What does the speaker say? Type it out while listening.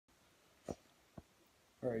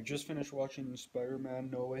Alright, just finished watching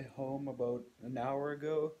Spider-Man No Way Home about an hour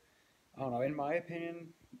ago. I don't know, in my opinion,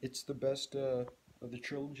 it's the best of the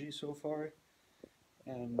trilogy so far.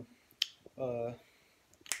 And uh,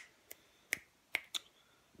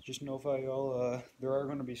 just notify y'all, there are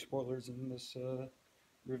going to be spoilers in this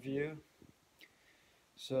review.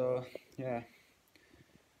 So, yeah.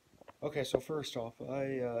 Okay, so first off,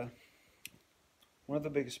 one of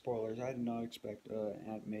the biggest spoilers, I did not expect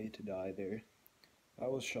Aunt May to die there.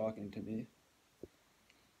 That was shocking to me.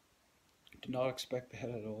 Did not expect that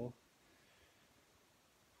at all.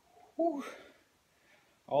 Whew.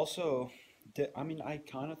 Also, I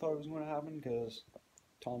kind of thought it was going to happen because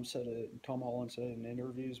Tom Holland said it in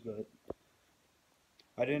interviews, but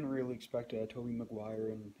I didn't really expect Tobey Maguire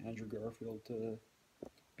and Andrew Garfield to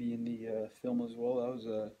be in the film as well. That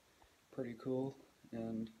was pretty cool.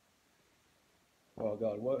 And oh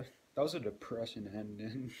god, what that was a depressing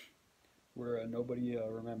ending where nobody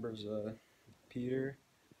remembers Peter.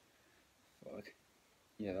 Fuck.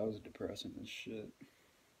 Yeah, that was depressing as shit.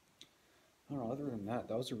 I don't know. Other than that,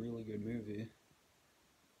 that was a really good movie.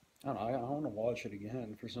 I don't know. I want to watch it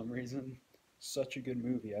again for some reason. Such a good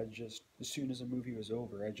movie. As soon as the movie was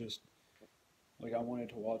over, I wanted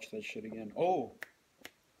to watch that shit again. Oh,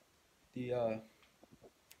 the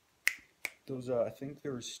those I think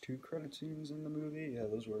there was two credit scenes in the movie. Yeah,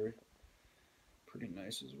 those were pretty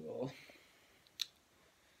nice as well.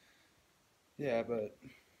 Yeah, but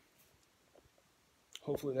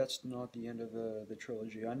hopefully that's not the end of the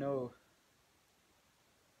trilogy.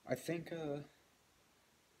 I think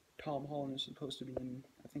Tom Holland is supposed to be in.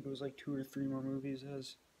 I think it was like two or three more movies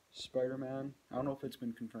as Spider-Man. I don't know if it's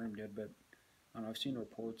been confirmed yet, but I don't know. I've seen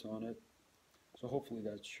reports on it, so hopefully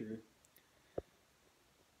that's true.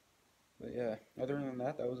 But yeah, other than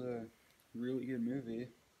that, that was a really good movie,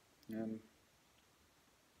 and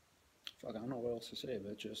fuck, I don't know what else to say,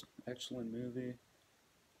 but just excellent movie,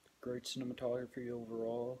 great cinematography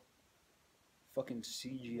overall. Fucking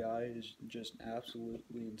CGI is just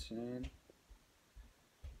absolutely insane.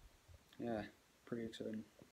 Yeah, pretty exciting.